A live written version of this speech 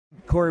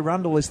Corey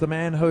Rundle is the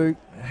man who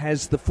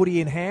has the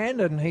footy in hand,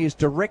 and he is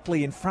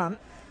directly in front.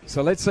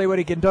 So let's see what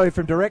he can do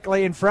from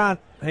directly in front.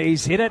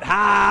 He's hit it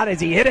hard. Has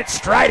he hit it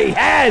straight? He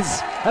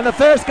has! And the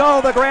first goal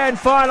of the grand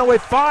final,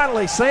 we've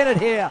finally seen it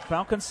here.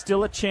 Falcons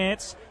still a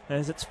chance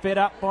as it's fed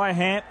up by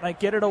Hamp. They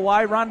get it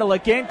away. Rundle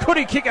again. Could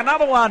he kick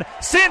another one?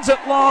 Sends it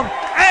long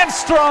and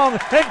strong.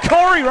 And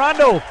Corey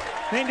Rundle,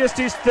 in just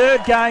his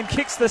third game,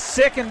 kicks the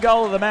second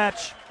goal of the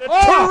match.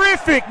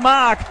 Terrific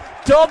mark.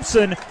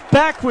 Dobson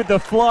back with the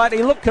flight.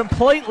 He looked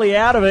completely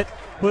out of it.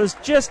 Was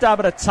just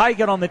able to take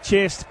it on the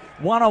chest,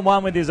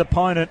 one-on-one with his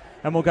opponent,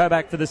 and we'll go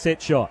back for the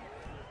set shot.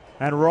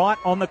 And right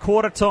on the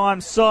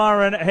quarter-time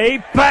siren, he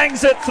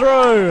bangs it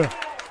through.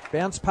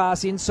 Bounce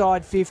pass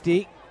inside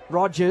 50.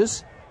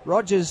 Rogers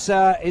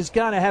is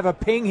going to have a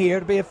ping here.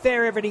 It'll be a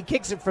fair effort. He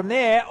kicks it from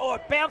there. Oh,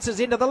 it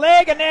bounces into the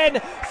leg, and then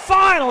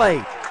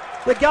finally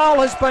the goal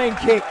has been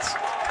kicked.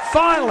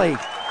 Finally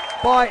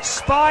by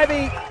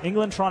Spivey.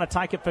 England trying to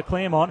take it for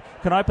Claremont.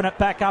 Can open it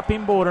back up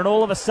inboard, and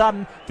all of a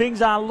sudden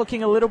things are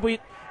looking a little bit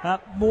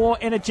more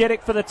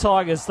energetic for the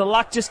Tigers. The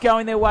luck just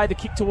going their way. The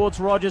kick towards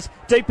Rogers.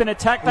 Deep in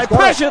attack. They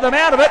pressure them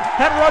out of it,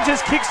 and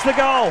Rogers kicks the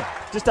goal.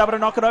 Just able to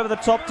knock it over the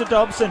top to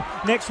Dobson.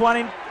 Next one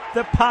in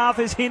the path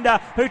is Hinder,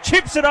 who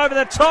chips it over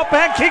the top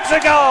and kicks a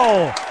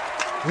goal.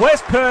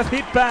 West Perth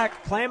hit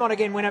back. Claremont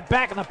again win it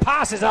back, and the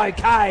pass is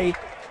okay.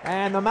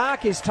 And the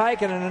mark is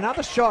taken, and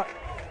another shot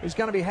is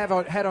going to be had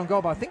on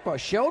goal, I think, by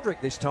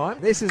Sheldrick this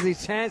time. This is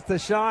his chance to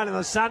shine in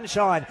the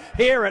sunshine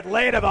here at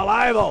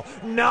Leederville Oval.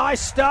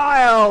 Nice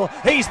style.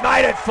 He's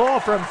made it 4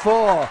 from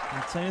 4.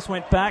 Martinez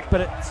went back,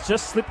 but it's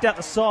just slipped out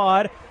the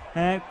side.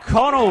 And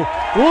Connell,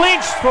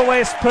 lynched for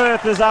West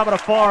Perth, is able to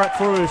fire it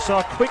through. So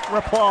a quick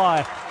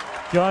reply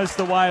goes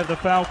the way of the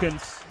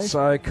Falcons.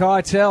 So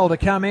Keitel to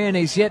come in.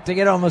 He's yet to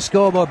get on the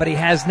scoreboard, but he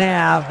has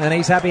now, and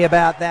he's happy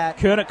about that.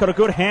 Kernick got a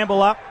good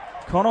handle up.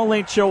 Connell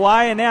lynch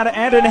away, and now to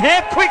Andon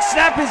Hamp. Quick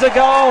snap is a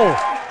goal.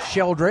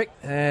 Sheldrick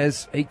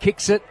as he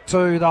kicks it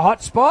to the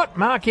hot spot.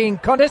 Marking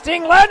contest.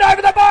 England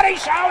over the body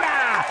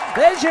shoulder.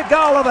 There's your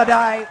goal of the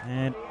day.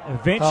 And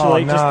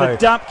eventually just the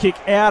dump kick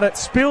out. It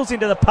spills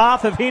into the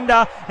path of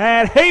Hinder,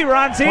 and he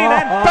runs in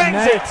and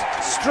bangs it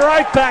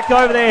straight back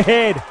over their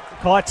head.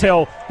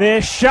 Keitel,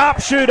 their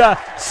sharpshooter,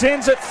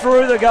 sends it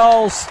through the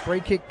goals.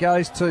 Free kick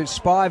goes to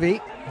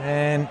Spivey,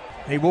 and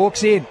he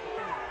walks in.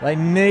 They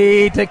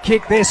need to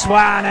kick this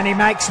one, and he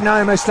makes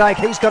no mistake.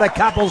 He's got a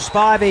couple,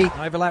 Spivey.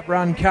 Overlap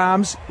run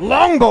comes.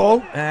 Long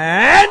ball,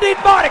 and it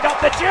might have got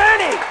the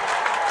journey.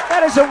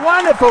 That is a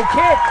wonderful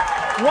kick.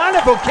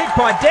 Wonderful kick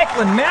by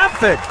Declan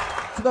Mountford.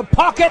 To the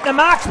pocket, the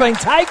mark's been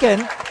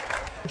taken.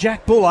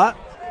 Jack Buller.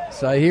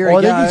 So here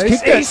he goes.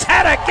 He's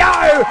had a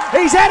go.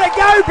 He's had a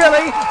go,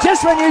 Billy.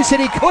 Just when you said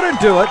he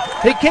couldn't do it,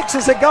 he kicks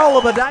us a goal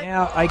of the day.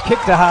 Now a kick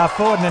to half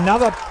forward, and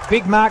another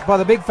big mark by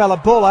the big fella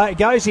Buller. He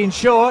goes in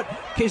short.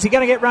 Is he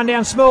going to get run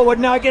down Smallwood?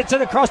 No, gets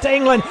it across to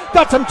England.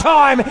 Got some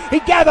time.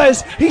 He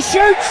gathers. He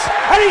shoots.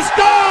 And he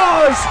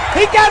scores.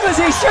 He gathers.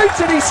 He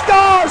shoots and he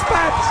scores,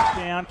 Paps.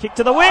 Down, kick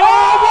to the wing.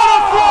 Oh, what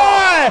a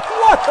fly!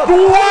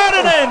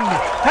 Gladden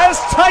has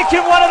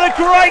taken one of the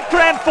great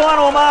grand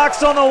final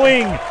marks on the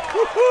wing.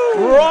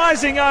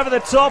 Rising over the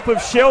top of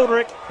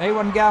Sheldrick. He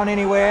wasn't going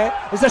anywhere.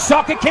 There's a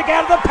soccer kick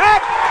out of the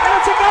pack. And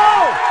it's a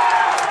goal.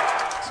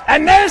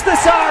 And there's the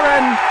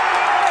siren.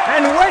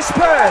 And West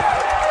Perth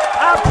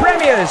are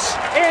premiers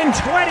in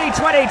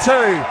 2022.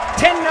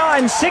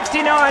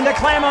 10-9-69 to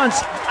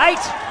Claremont's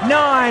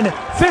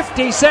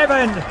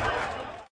 8-9-57.